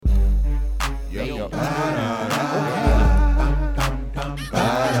Yo.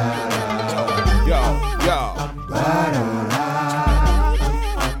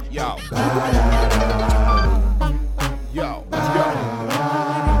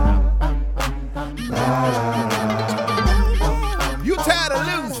 You tired of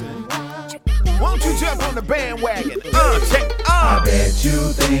losing? Won't you jump on the bandwagon? I bet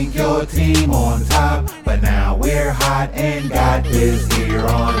you think your team on top, but now we're hot and got this here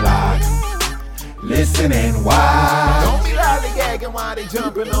on lock. Listen and watch. Don't be lollygagging while they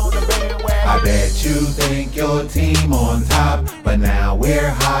jumping on the bandwagon. I bet you think your team on top, but now we're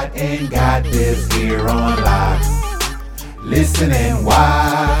hot and got this here on lock. Listen and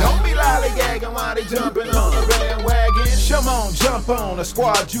watch. Don't be lollygagging while they jumping on the bandwagon. Come on, jump on a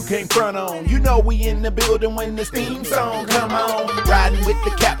squad you can't front on. You know we in the building when this theme song come on. Riding with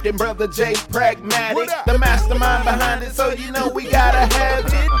the captain, brother J Pragmatic, the mastermind behind it, so you know we gotta have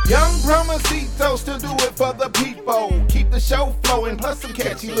it. Young Promosito still do it for the people. Keep the show flowing, plus some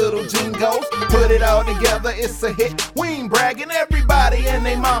catchy little jingles. Put it all together, it's a hit. We ain't bragging, everybody and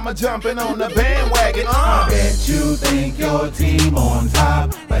they mama jumping on the bandwagon. I bet you think your team on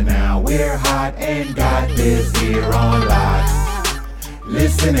top, but now we're hot and got this here on lock.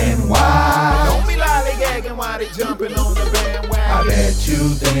 Listen and watch. Don't be lollygagging while they jumping on the bandwagon. I bet you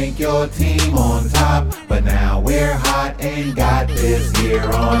think your team on top, but now we're hot and got this here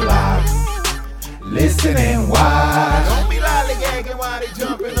on lock. Listen and watch. Don't be lollygagging while they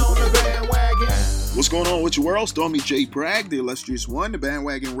jumping on the bandwagon. What's going on with your world? Stormy J. Prag, the illustrious one, the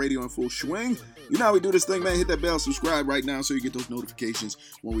bandwagon radio in full swing. You know how we do this thing, man. Hit that bell, subscribe right now so you get those notifications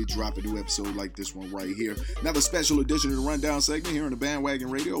when we drop a new episode like this one right here. Another special edition of the Rundown segment here on the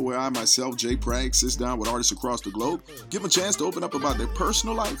Bandwagon Radio, where I myself, J. Prag, sits down with artists across the globe, give them a chance to open up about their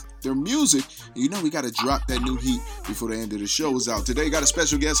personal life, their music, and you know we got to drop that new heat before the end of the show is out. Today, got a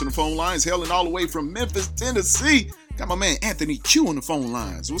special guest on the phone lines, hailing all the way from Memphis, Tennessee. Got my man Anthony Q on the phone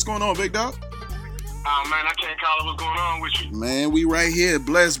lines. What's going on, big dog? Oh, man, I can't call it. What's going on with you? Man, we right here.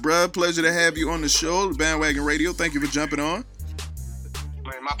 Blessed, bruh. Pleasure to have you on the show, the Bandwagon Radio. Thank you for jumping on.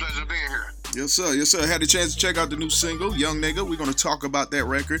 Man, my pleasure being here. Yes, sir. Yes, sir. Had a chance to check out the new single, Young Nigga. We're going to talk about that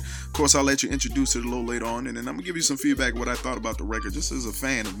record. Of course, I'll let you introduce it a little later on, and then I'm going to give you some feedback what I thought about the record, just as a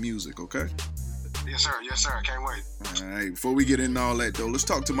fan of music, okay? Yes, sir. Yes, sir. Can't wait. All right. Before we get into all that, though, let's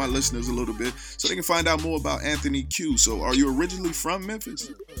talk to my listeners a little bit so they can find out more about Anthony Q. So, are you originally from Memphis?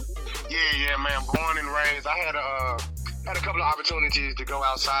 Yeah, man. Born and raised. I had a couple of opportunities to go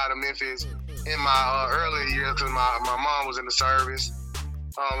outside of Memphis in my early years because my mom was in the service.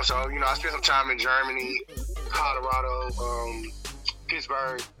 So, you know, I spent some time in Germany, Colorado,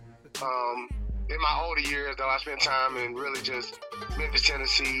 Pittsburgh. In my older years, though, I spent time in really just Memphis,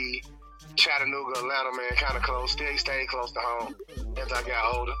 Tennessee, Chattanooga, Atlanta, man, kind of close. Stayed close to home as I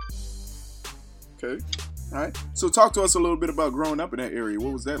got older. Okay. All right. So talk to us a little bit about growing up in that area.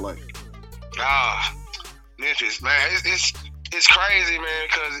 What was that like? Memphis, man, it's crazy, man,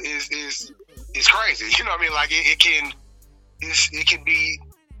 because it's crazy. You know what I mean? Like it can be,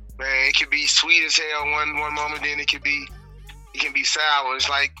 man, it can be sweet as hell one moment, then it can be sour. It's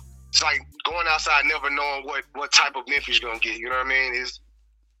like going outside never knowing what type of Memphis you're gonna get. You know what I mean?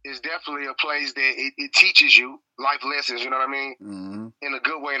 It's definitely a place that it teaches you life lessons, you know what I mean? Mm-hmm. In a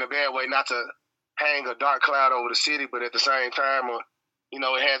good way and a bad way, not to hang a dark cloud over the city, but at the same time, you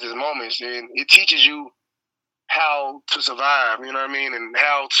know, it has its moments, and it teaches you how to survive, you know what I mean, and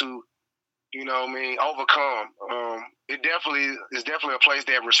how to, you know what I mean, overcome. It is definitely a place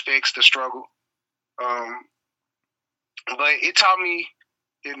that respects the struggle. But it taught me,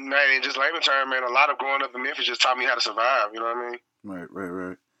 in just layman terms, man, a lot of growing up in Memphis just taught me how to survive, you know what I mean?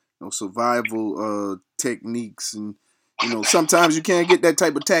 Right. Survival techniques, and you know sometimes you can't get that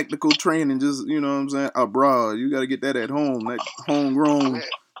type of tactical training just, you know what I'm saying, abroad. You got to get that at home, that homegrown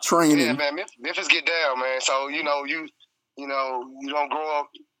training. Yeah, man, Memphis get down, man. So you don't grow up.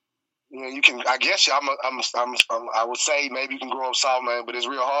 You know, you can. I guess I would say maybe you can grow up soft, man, but it's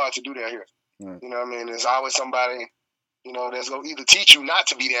real hard to do that here. Right. You know what I mean? There's always somebody, you know, that's gonna either teach you not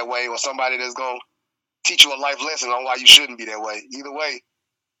to be that way, or somebody that's gonna teach you a life lesson on why you shouldn't be that way. Either way,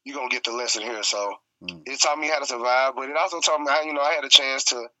 you're going to get the lesson here. So it taught me how to survive, but it also taught me how, you know, I had a chance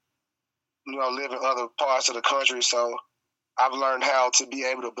to, you know, live in other parts of the country. So I've learned how to be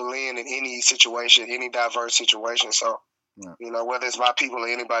able to blend in any situation, any diverse situation. So, you know, whether it's my people or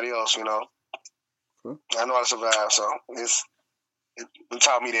anybody else, you know, I know how to survive. So it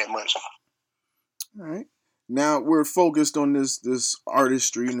taught me that much. All right. Now we're focused on this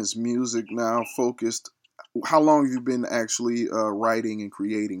artistry and this music now. Focused. How long have you been actually writing and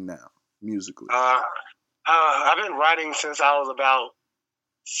creating now musically? I've been writing since I was about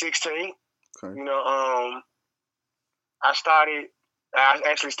 16. Okay. You know, I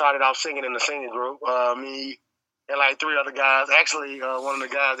actually started out singing in the singing group. Me and like 3 other guys. Actually, one of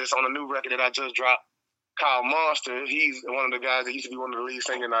the guys that's on a new record that I just dropped called Monster. He's one of the guys that used to be one of the lead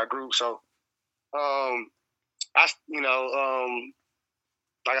singers in our group. So, like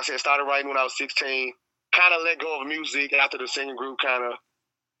I said, started writing when I was 16. Kind of let go of music after the singing group kind of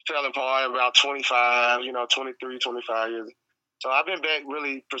fell apart about 25, 23, 25 years. So I've been back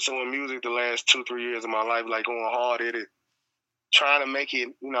really pursuing music the last 2-3 years of my life, like going hard at it, trying to make it,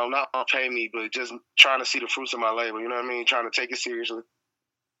 not pay me, but just trying to see the fruits of my labor, you know what I mean? Trying to take it seriously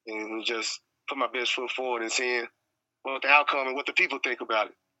and just put my best foot forward and seeing what the outcome and what the people think about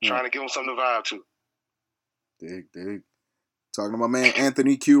it. Trying to give them something to vibe to. Dig. Talking to my man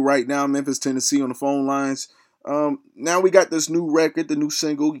Anthony Q right now, Memphis, Tennessee, on the phone lines. Now we got this new record, the new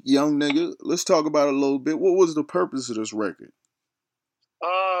single, Young Nigga. Let's talk about it a little bit. What was the purpose of this record?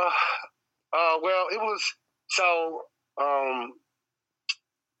 Well, it was so.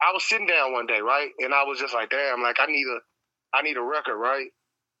 I was sitting down one day, right, and I was just like, damn, like I need a record, right,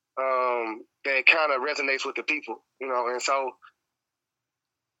 that kind of resonates with the people, and so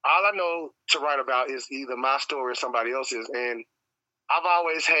all I know to write about is either my story or somebody else's, and I've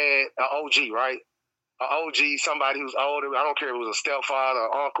always had an OG, right, an OG, somebody who's older. I don't care if it was a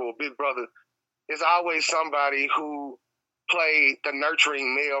stepfather, uncle, or big brother. It's always somebody who played the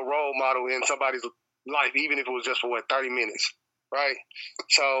nurturing male role model in somebody's life, even if it was just for 30 minutes, right?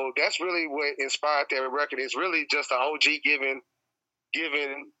 So that's really what inspired that record. It's really just an OG giving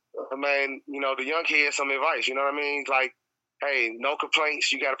man, the young kids some advice. You know what I mean? Like, hey, no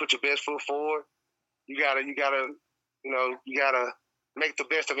complaints. You got to put your best foot forward. You gotta make the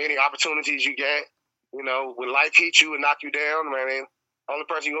best of any opportunities you get. When life hits you and knock you down, man, the only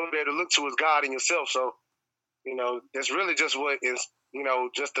person you're gonna be able to look to is God and yourself. So, that's really just what is,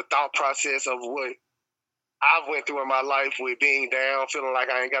 just the thought process of what I've went through in my life with being down, feeling like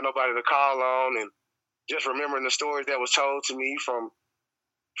I ain't got nobody to call on, and just remembering the stories that was told to me from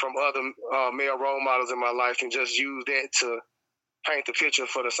other male role models in my life, and just use that to paint the picture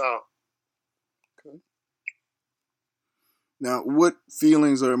for the song. Okay. Now, what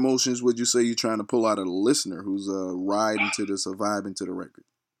feelings or emotions would you say you're trying to pull out of the listener who's riding to this or vibing to the record?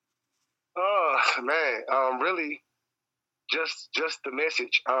 Really, just the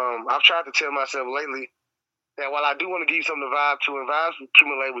message. I've tried to tell myself lately that while I do want to give you something to vibe to, and vibes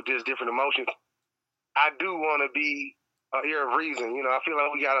accumulate with just different emotions, I do want to be an ear of reason. I feel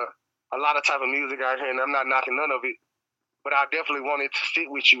like we got a lot of type of music out here, and I'm not knocking none of it, but I definitely want it to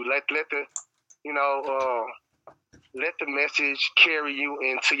sit with you. Let the message carry you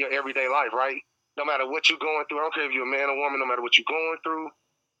into your everyday life, right? No matter what you're going through, I don't care if you're a man or woman, no matter what you're going through,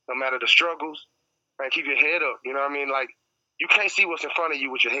 no matter the struggles, man, keep your head up. You know what I mean? Like, you can't see what's in front of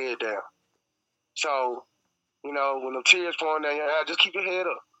you with your head down. So, when the tears pouring down your eye, just keep your head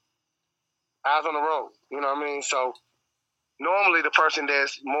up. Eyes on the road. You know what I mean? So, normally the person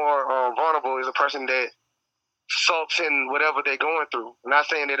that's more vulnerable is a person that sulks in whatever they're going through. I'm not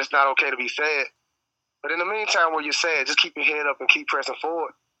saying that it's not okay to be sad, but in the meantime, where you're sad, just keep your head up and keep pressing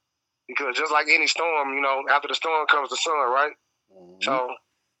forward. Because just like any storm, after the storm comes the sun, right? Mm-hmm. So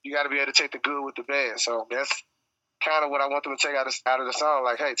you got to be able to take the good with the bad. So that's kind of what I want them to take out of the song.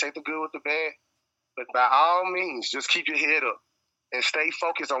 Like, hey, take the good with the bad, but by all means, just keep your head up and stay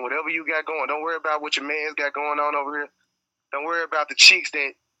focused on whatever you got going. Don't worry about what your man's got going on over here. Don't worry about the chicks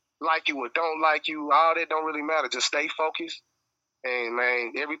that like you or don't like you. All that don't really matter. Just stay focused. And,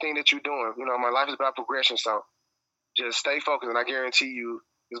 man, everything that you're doing, my life is about progression. So just stay focused, and I guarantee you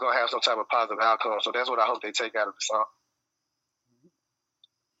it's going to have some type of positive outcome. So that's what I hope they take out of the song.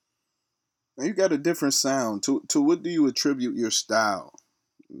 You got a different sound. To what do you attribute your style?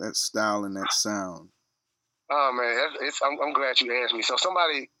 That style and that sound. Oh man, I'm glad you asked me. So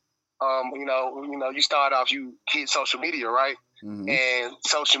somebody, you start off, you hit social media, right? Mm-hmm. And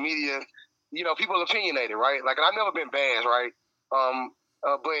social media, people are opinionated, right? Like, I've never been bashed, right?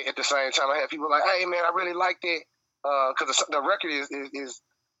 But at the same time, I had people like, hey man, I really like that, because the record is.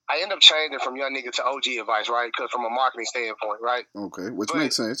 I end up changing from Young Nigga to OG Advice, right? Because from a marketing standpoint, right? Okay, which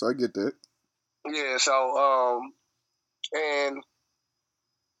makes sense. I get that. Yeah, so, and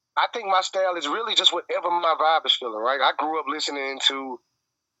I think my style is really just whatever my vibe is feeling, right? I grew up listening to,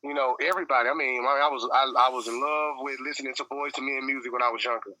 everybody. I mean, I was in love with listening to Boyz II Men music when I was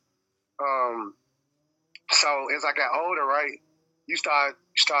younger. So as I got older, right, you start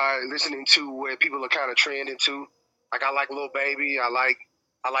listening to what people are kind of trending to. Like, I like Lil Baby. I like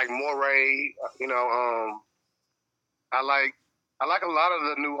Moray, I like a lot of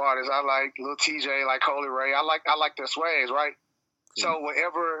the new artists. I like Lil TJ, like Holy Ray. I like their swags, right? Mm-hmm. So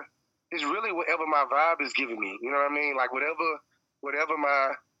whatever it's really whatever my vibe is giving me. You know what I mean? Like whatever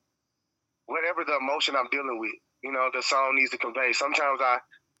the emotion I'm dealing with, you know, the song needs to convey. Sometimes I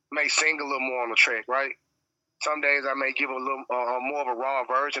may sing a little more on the track, right? Some days I may give a little more of a raw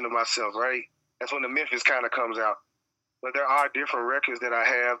version of myself, right? That's when the Memphis kind of comes out. But there are different records that I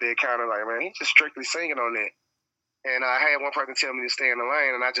have that kind of like, man, he's just strictly singing on that. And I had one person tell me to stay in the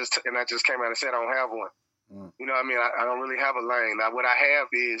lane, and I just came out and said I don't have one. You know what I mean? I don't really have a lane. Now, what I have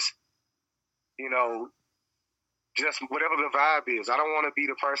is, you know, just whatever the vibe is. I don't want to be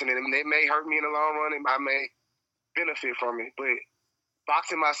the person that it may hurt me in the long run, and I may benefit from it. But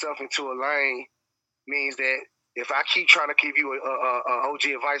boxing myself into a lane means that if I keep trying to give you a OG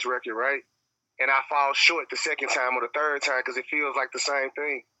Advice record, right, and I fall short the second time or the third time because it feels like the same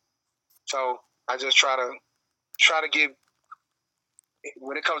thing. So I just try to give,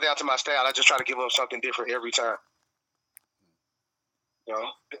 when it comes down to my style, I just try to give up something different every time. You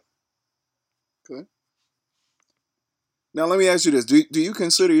know? Okay. Now let me ask you this: Do you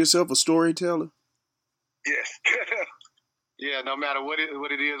consider yourself a storyteller? Yes. Yeah. No matter what it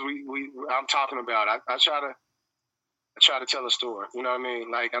is, I'm talking about. I try to tell a story. You know what I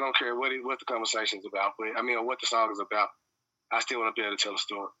mean? Like I don't care what the conversation's about, but I mean, or what the song is about. I still want to be able to tell a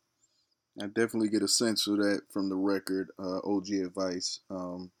story. I definitely get a sense of that from the record, OG Advice,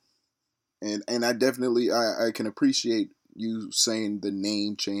 and I definitely I can appreciate you saying the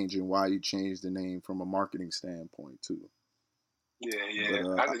name change and why you changed the name from a marketing standpoint too. Yeah.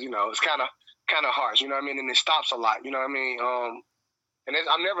 But, you know, it's kind of harsh. You know what I mean? And it stops a lot. You know what I mean? And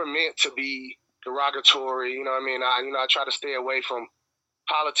I'm never meant to be derogatory. You know what I mean? I try to stay away from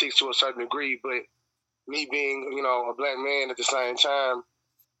politics to a certain degree, but me being, you know, a black man at the same time,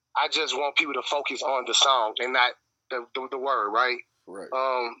 I just want people to focus on the song and not the word, right? Right.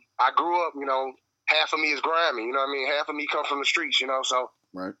 I grew up, you know, half of me is grimy, you know what I mean? Half of me comes from the streets, you know, so.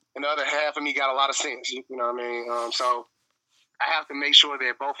 Right. And the other half of me got a lot of sense, you know what I mean? So I have to make sure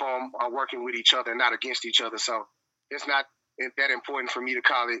that both of them are working with each other and not against each other. So it's not that important for me to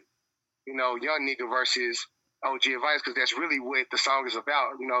call it, you know, young nigga versus OG Advice, because that's really what the song is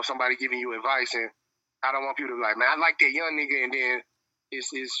about. You know, somebody giving you advice, and I don't want people to be like, man, I like that young nigga, and then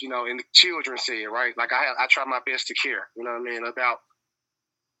it's you know, and the children say it, right? Like I try my best to care, you know what I mean, about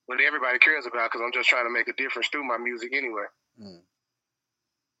what everybody cares about, because I'm just trying to make a difference through my music anyway.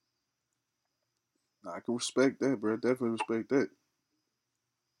 I can respect that, bro. Definitely respect that.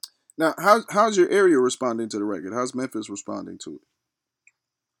 Now, how's your area responding to the record? How's Memphis responding to it?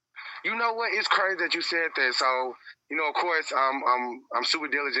 You know what? It's crazy that you said that. So, you know, of course, I'm super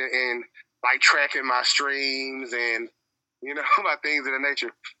diligent in like tracking my streams and, you know, my things of the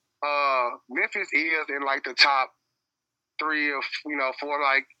nature. Memphis is in like the top 3 or 4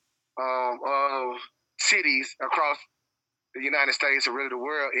 like of cities across the United States or really the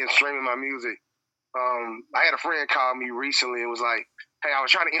world in streaming my music. I had a friend call me recently and was like, hey, I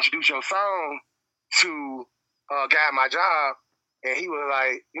was trying to introduce your song to a guy at my job, and he was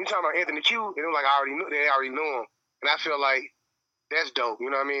like, you talking about Anthony Q? And it was like, they already knew him. And I feel like that's dope, you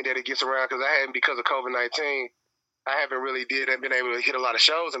know what I mean, that it gets around, because because of COVID-19, I haven't really been able to hit a lot of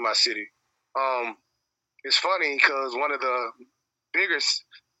shows in my city. It's funny because one of the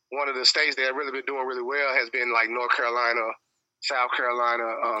states that have really been doing really well has been like North Carolina, South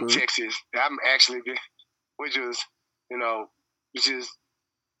Carolina, Texas. I'm actually been, which is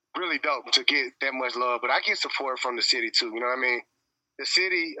really dope to get that much love. But I get support from the city too. You know what I mean? The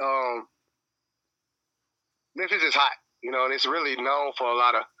city, Memphis is hot. You know, and it's really known for a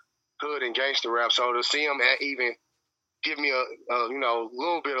lot of hood and gangster rap. So to see them even give me a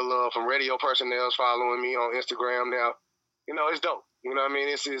little bit of love from radio personnel following me on Instagram now, you know, it's dope. You know what I mean?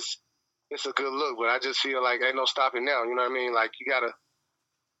 It's a good look, but I just feel like ain't no stopping now. You know what I mean? Like you gotta,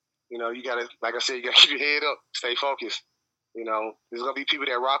 like I said, you gotta keep your head up, stay focused. You know, there's gonna be people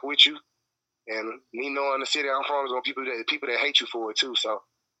that rock with you, and me knowing the city I'm from, there's gonna be people that hate you for it too. So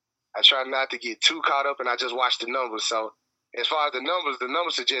I try not to get too caught up, and I just watch the numbers. So as far as the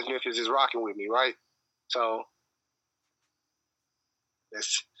numbers suggest Memphis is rocking with me, right? So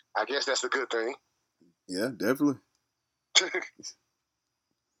I guess that's a good thing. Yeah, definitely.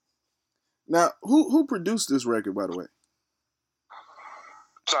 Now, who produced this record, by the way?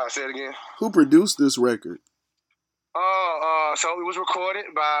 Sorry, say it again. Who produced this record? So it was recorded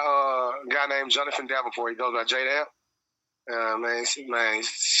by a guy named Jonathan Davenport. He goes by J-Dab. Man, he's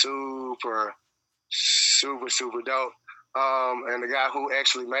super, super, super dope. And the guy who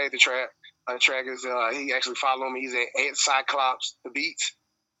actually made the track is he actually followed me. He's at Cyclops the Beats.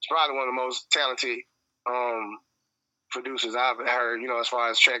 He's probably one of the most talented producers I've heard, you know, as far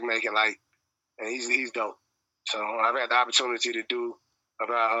as track making, like, and he's dope. So I've had the opportunity to do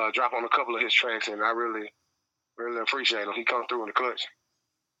about dropping on a couple of his tracks, and I really appreciate him. He come through in the clutch.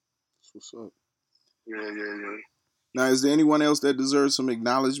 That's what's up. Yeah. Now, is there anyone else that deserves some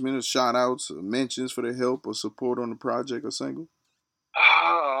acknowledgement or shout-outs or mentions for their help or support on the project or single?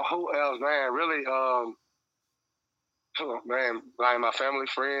 Who else, man? Really, man, like my family,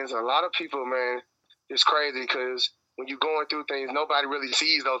 friends, a lot of people, man. It's crazy because when you're going through things, nobody really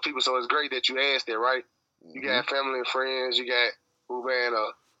sees those people, so it's great that you asked that, right? Mm-hmm. You got family and friends, you got who, man,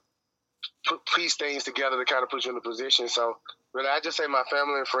 piece things together to kind of put you in a position. So, really, I just say my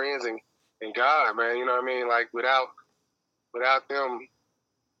family and friends and God, man, you know what I mean? Like, without them,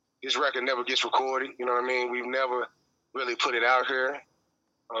 this record never gets recorded, you know what I mean? We've never really put it out here.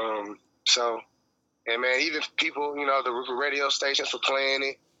 And man, even people, you know, the radio stations for playing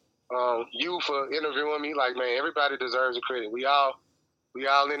it, you for interviewing me, like, man, everybody deserves the credit. We all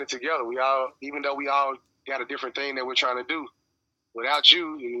in it together. Even though we all got a different thing that we're trying to do, without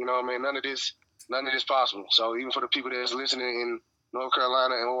you, you know what I mean, none of this possible. So even for the people that's listening in North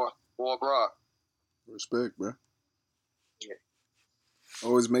Carolina or abroad. Respect, bro. Yeah.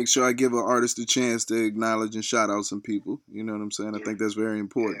 Always make sure I give an artist a chance to acknowledge and shout out some people. You know what I'm saying? I think that's very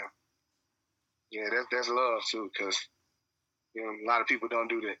important. Yeah, that's love too, because you know a lot of people don't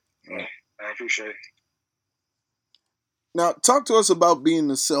do that. Yeah. I appreciate it. Now, talk to us about being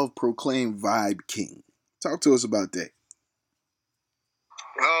the self-proclaimed Vibe King. Talk to us about that.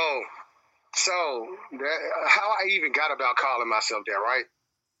 Oh, so how I even got about calling myself that, right?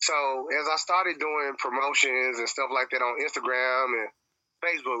 So as I started doing promotions and stuff like that on Instagram and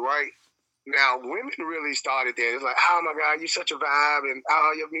Facebook, right? Now, women really started that. It's like, oh, my God, you're such a vibe, and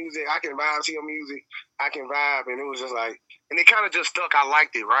your music, I can vibe to your music. I can vibe. And it was just like, and it kind of just stuck. I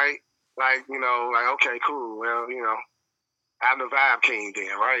liked it, right? Like, you know, like, okay, cool. Well, you know, I'm the Vibe King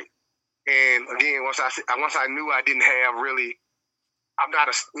then, right? And again, once I knew I didn't have really,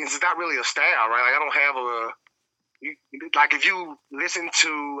 it's not really a style, right? Like, I don't have like if you listen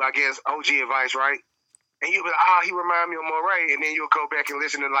to, I guess, OG Advice, right? And you'll be like, he remind me of Moray. And then you'll go back and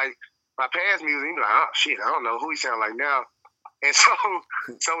listen to, like, my past music, and you'll be like, oh, shit, I don't know who he sound like now. And so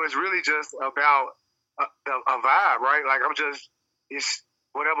it's really just about a vibe, right? Like, it's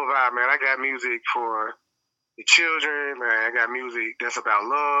whatever vibe, man. I got music for the children, man. I got music that's about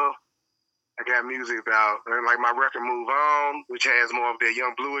love. I got music about, like, my record Move On, which has more of the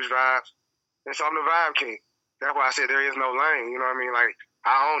Young Bluish vibes. And so I'm the Vibe King. That's why I said there is no lane. You know what I mean? Like,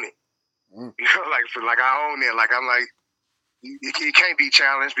 I own it. You know, like I own it. Like, I'm like, it can't be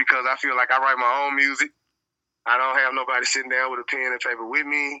challenged because I feel like I write my own music. I don't have nobody sitting down with a pen and paper with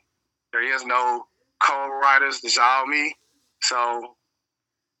me. There is no co-writers. It's all me. So,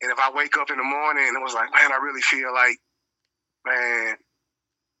 and if I wake up in the morning and it was like, man, I really feel like, man,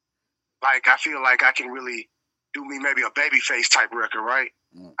 like I feel like I can really do me maybe a Babyface type record, right?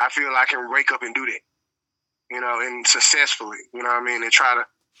 I feel like I can wake up and do that, you know, and successfully, you know what I mean, and try to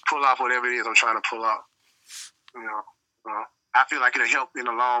pull off whatever it is I'm trying to pull off, you know. I feel like it'll help in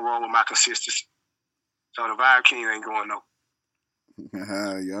the long run with my consistency. So the Vibe King ain't going no.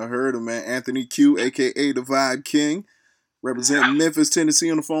 Y'all heard him, man. Anthony Q, a.k.a. the Vibe King, representing Memphis,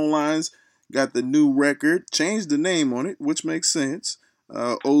 Tennessee on the phone lines. Got the new record. Changed the name on it, which makes sense.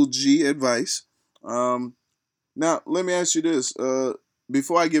 OG Advice. Now, let me ask you this.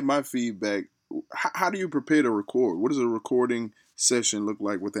 Before I give my feedback, how do you prepare to record? What does a recording session look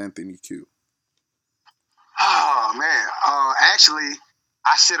like with Anthony Q? Oh, man. Actually,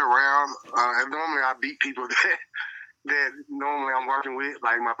 I sit around. Normally, I beat people that normally I'm working with,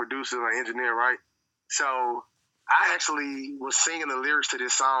 like my producer or engineer, right? So I actually was singing the lyrics to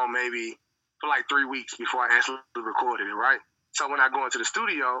this song maybe for like 3 weeks before I actually recorded it, right? So when I go into the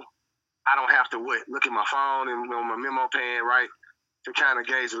studio, I don't have to look at my phone and my memo pad, right, to kind of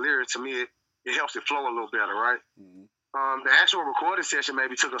gauge the lyrics. To me, it helps it flow a little better, right? Mm-hmm. The actual recording session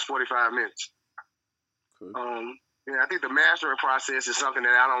maybe took us 45 minutes. Cool. I think the mastering process is something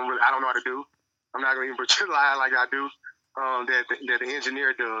that I don't know how to do. I'm not going to even pretend like I do. That the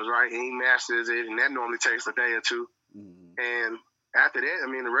engineer does, right? And he masters it, and that normally takes a day or two. Mm-hmm. And after that,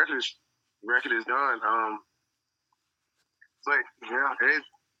 I mean, the record is done. But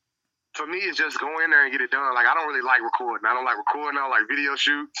for me, it's just go in there and get it done. Like, I don't really like recording. I don't like recording. I don't like video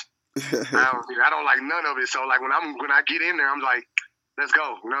shoots. I don't like none of it. So, like, when I get in there, I'm like, let's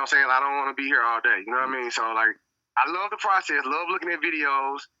go. You know what I'm saying? I don't want to be here all day. You know what I mean? So, like, I love the process. Love looking at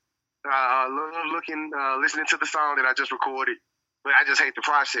videos. Love listening to the song that I just recorded. But I just hate the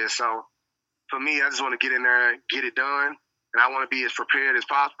process. So, for me, I just want to get in there, get it done. And I want to be as prepared as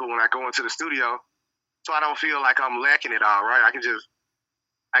possible when I go into the studio, so I don't feel like I'm lacking it all, right? I can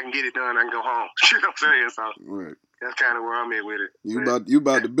get it done. I can go home. You know what I'm saying? So, right. that's kind of where I'm at with it. You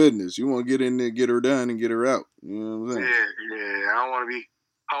about the business. You want to get in there, get her done, and get her out. You know what I'm saying? Yeah. I don't want to be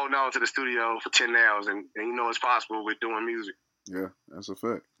holding on to the studio for 10 hours, and you know it's possible with doing music. Yeah, that's a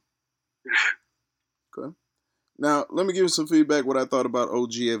fact. Okay. Now, let me give you some feedback what I thought about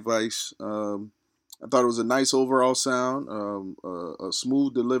OG Advice. I thought it was a nice overall sound, a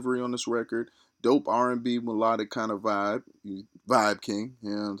smooth delivery on this record, dope R&B melodic kind of vibe. Vibe king, you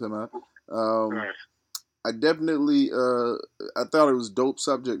know what I'm talking about? Right. I definitely, I thought it was dope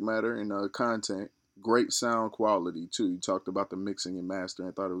subject matter and content. Great sound quality, too. You talked about the mixing and mastering.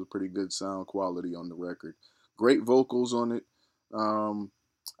 I thought it was pretty good sound quality on the record. Great vocals on it.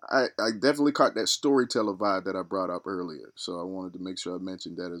 I definitely caught that storyteller vibe that I brought up earlier. So I wanted to make sure I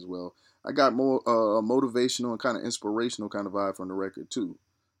mentioned that as well. I got more motivational and kind of inspirational kind of vibe from the record, too.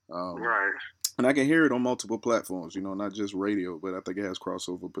 Right. And I can hear it on multiple platforms, not just radio, but I think it has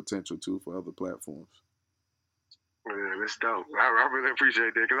crossover potential, too, for other platforms. Yeah, that's dope. I really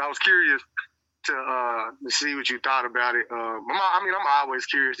appreciate that because I was curious to see what you thought about it. I'm always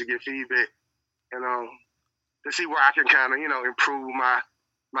curious to get feedback and to see where I can kind of improve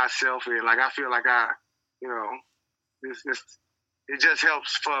myself in. Like I feel like it just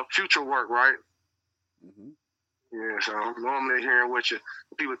helps for future work, right? Mm-hmm. Yeah. So normally hearing what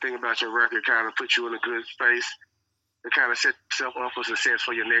people think about your record kind of put you in a good space to kind of set yourself up for success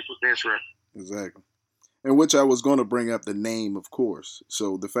for your next record. Exactly. And which I was going to bring up the name, of course.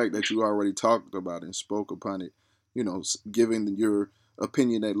 So the fact that you already talked about and spoke upon it, giving your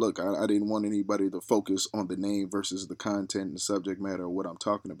opinion that, look, I didn't want anybody to focus on the name versus the content and the subject matter of what I'm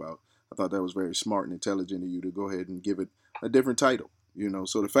talking about. I thought that was very smart and intelligent of you to go ahead and give it a different title,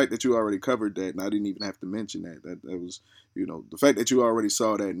 So the fact that you already covered that, and I didn't even have to mention that was, the fact that you already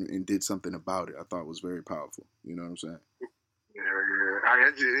saw that and did something about it, I thought was very powerful. You know what I'm saying? Yeah.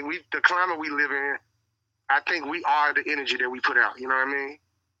 The climate we live in, I think we are the energy that we put out. You know what I mean?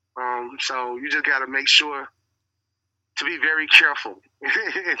 So you just got to make sure to be very careful in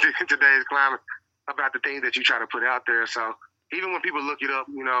today's climate about the things that you try to put out there. So even when people look it up,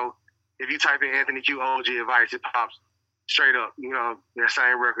 if you type in Anthony Q OG Advice, it pops straight up, that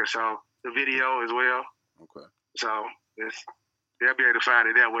same record. So the video as well. Okay. So they'll be able to find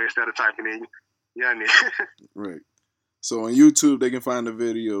it that way instead of typing in Yanni. Right. So on YouTube, they can find the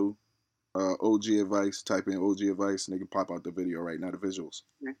video. OG Advice, type in OG Advice, and they can pop out the video right now, the visuals.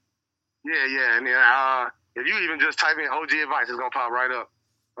 Yeah, and then if you even just type in OG Advice, it's gonna pop right up.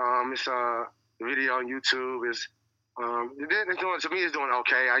 It's the video on YouTube is it's doing, to me, it's doing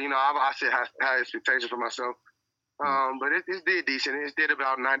okay. I set high expectations for myself, but it did decent. It did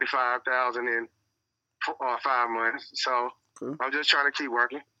about 95,000 in 5 months. So okay. I'm just trying to keep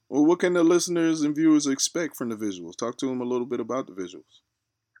working. Well, what can the listeners and viewers expect from the visuals? Talk to them a little bit about the visuals.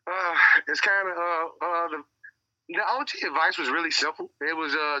 It's kind of the OG Advice was really simple. It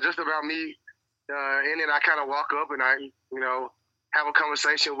was just about me, and then I kind of walk up and I have a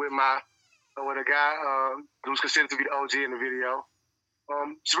conversation with a guy who's considered to be the OG in the video.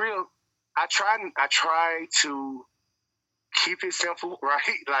 It's real. I try to keep it simple,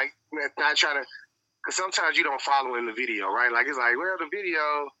 right? Like not trying to, because sometimes you don't follow in the video, right? Like it's like, well, the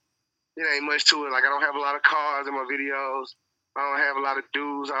video, it ain't much to it. Like I don't have a lot of cars in my videos. I don't have a lot of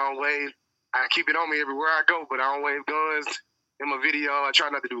dudes. I don't wave. I keep it on me everywhere I go, but I don't wave guns in my video. I try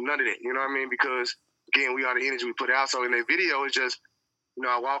not to do none of that. You know what I mean? Because, again, we are the energy we put out. So in that video, it's just,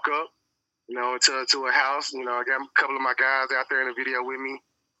 I walk up, to a house. I got a couple of my guys out there in the video with me,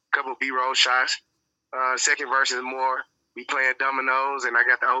 a couple of B-roll shots. Second verse is more we playing dominoes, and I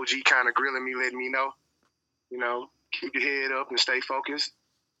got the OG kind of grilling me, letting me know, keep your head up and stay focused.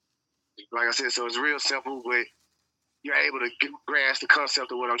 Like I said, so it's real simple, but you're able to grasp the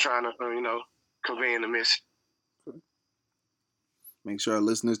concept of what I'm trying to, convey in the message. Make sure our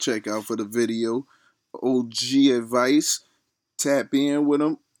listeners check out for the video. OG Advice. Tap in with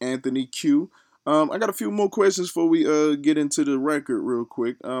him. Anthony Q. I got a few more questions before we get into the record real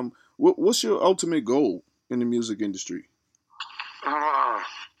quick. What's your ultimate goal in the music industry? Oh,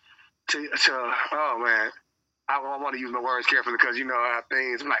 man. I want to use my words carefully because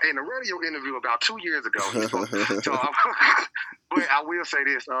things. Like in a radio interview about 2 years ago. So but I will say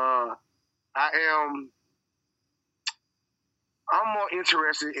this: I'm more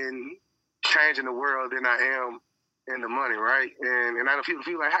interested in changing the world than I am in the money, right? And I know people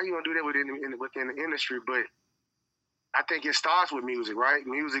feel like, how you gonna do that within the industry? But I think it starts with music, right?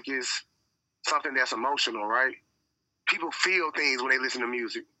 Music is something that's emotional, right? People feel things when they listen to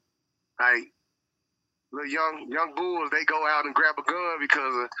music, like. Little young bulls, they go out and grab a gun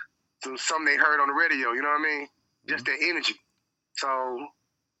because of something they heard on the radio, you know what I mean? Just their energy. So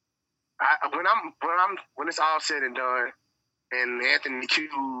when it's all said and done, and Anthony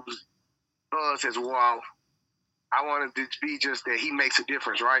Q's buzz has wore off, I want it to be just that he makes a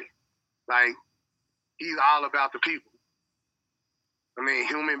difference, right? Like, he's all about the people. I mean,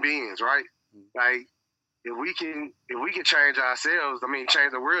 human beings, right? Like, if we can change ourselves, I mean,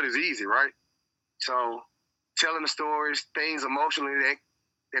 change the world is easy, right? So, telling the stories, things emotionally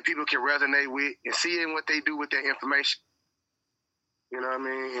that people can resonate with, and seeing what they do with that information. You know what I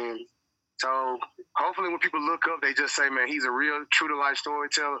mean? And so, hopefully when people look up, they just say, man, he's a real, true-to-life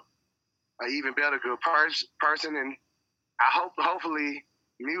storyteller, an even better good person. And hopefully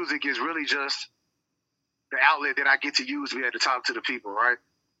music is really just the outlet that I get to use to be able to talk to the people, right?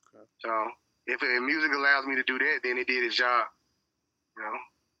 Okay. So if music allows me to do that, then it did its job. You know,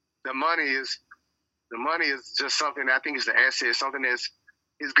 the money is just something that I think is the asset, something it's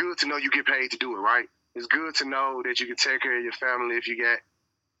good to know you get paid to do it, right? It's good to know that you can take care of your family if you got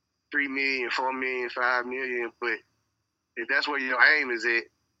 $3 million, $4 million, $5 million, but if that's where your aim is at,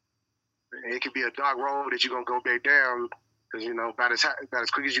 it could be a dark road that you're gonna go back down, because you know about as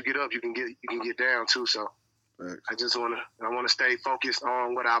quick as you get up, you can get down too. So right. I wanna stay focused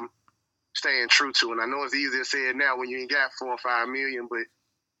on what I'm staying true to, and I know it's easier said now when you ain't got $4 or $5 million, but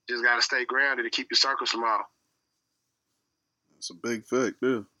just gotta stay grounded to keep your circle small. That's a big fact,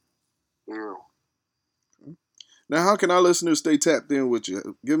 yeah. Yeah. Now, how can our listeners stay tapped in with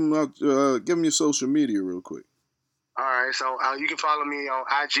you? Give them your social media real quick. All right, so you can follow me on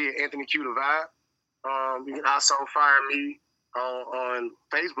IG at Anthony Q The Vibe. You can also find me on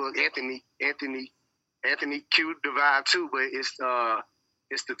Facebook, Anthony Q The Vibe too, but it's the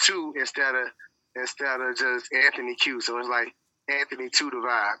 2 instead of just Anthony Q. So it's like Anthony 2 The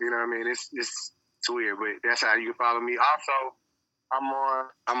Vibe. You know what I mean? It's weird, but that's how you can follow me. Also, I'm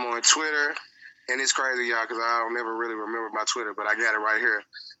on Twitter. And it's crazy, y'all, because I don't never really remember my Twitter, but I got it right here.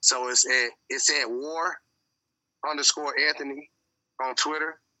 So it's at war_Anthony on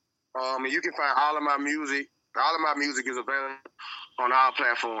Twitter. And you can find all of my music. All of my music is available on all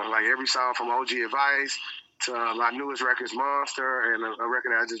platforms. Like every song from OG Advice to my newest record's Monster, and a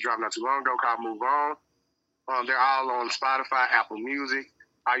record that I just dropped not too long ago called Move On. They're all on Spotify, Apple Music.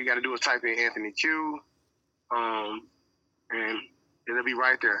 All you got to do is type in Anthony Q, and it'll be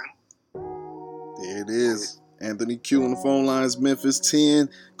right there. There it is. Anthony Q on the phone lines, Memphis 10.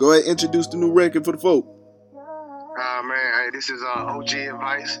 Go ahead, introduce the new record for the folk. Man, hey, this is OG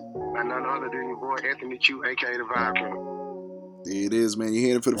Advice by none other than your boy Anthony Q, a.k.a. The Vibe King. There it is, man. You're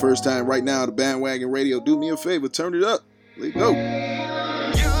hearing it for the first time right now. The Bandwagon Radio. Do me a favor, turn it up. Let's go.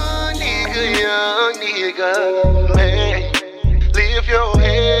 Young nigga, man, lift your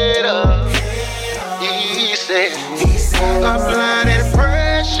head up. He said, apply that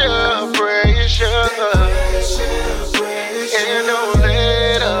pressure. And don't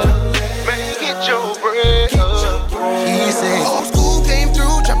let up, man, get your bread up. He said, old school came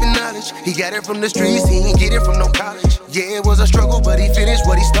through, dropping knowledge. He got it from the streets, he ain't get it from no college. Yeah, it was a struggle, but he finished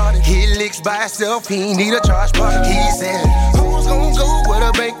what he started. He licks by himself, he ain't need a charge partner. He said, who's gon' go where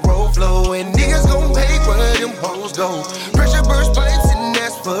the bankroll flow? And niggas gon' pay where them hoes go. Pressure burst pipes, and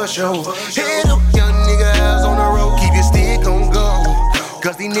that's for sure. Head up, young nigga, eyes on the road. Keep your stick on go,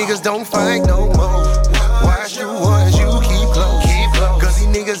 cause these niggas don't fight no more. Watch the ones you keep close. Cause these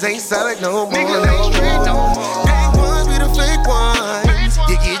niggas ain't solid no more. Niggas ain't straight no more. They ones be the fake ones.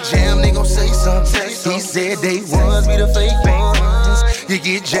 You get jammed, they gon' say something. He said they ones be the fake ones. You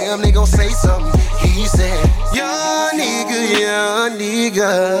get jammed, they gon' say something. He said, young nigga,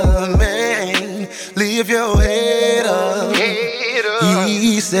 man, leave your head up.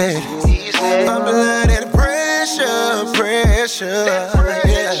 He said, I'm blind that pressure.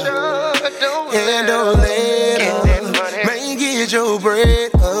 And don't let up, man, get your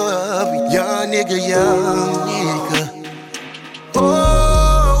bread up. Young nigga.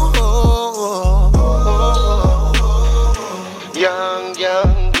 Oh, young.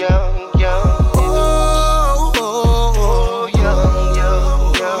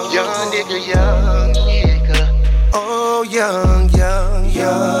 Oh, young nigga. Oh, young.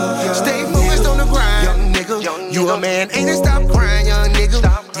 Stay focused on the grind, young nigga. You a man, ain't it? Stop crying, young nigga.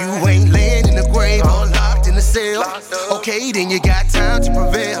 You ain't laying in the grave or locked in the cell. Okay, then you got time to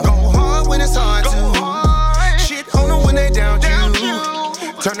prevail. Go hard when it's hard to. Shit on them when they down you.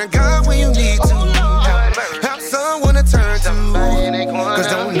 Turn to God when you need to. Have someone to turn to. Cause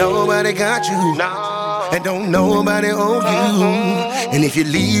don't nobody got you. And don't nobody owe you. And if you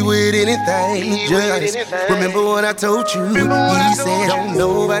leave with anything, just remember what I told you. He said, don't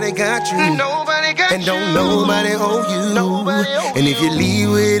nobody got you. And don't nobody owe you. And if you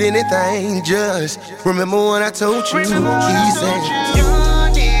leave with anything, just remember what I told you. He said,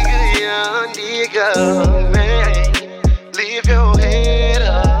 young nigga, man, leave your head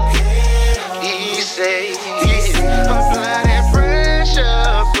up. He say, apply that pressure,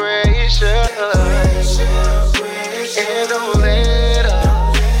 and don't let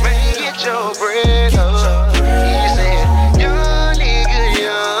up, man, get your bread up. He said, young nigga,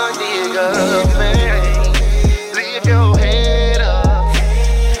 man, leave your head up.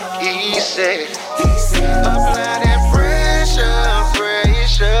 He said,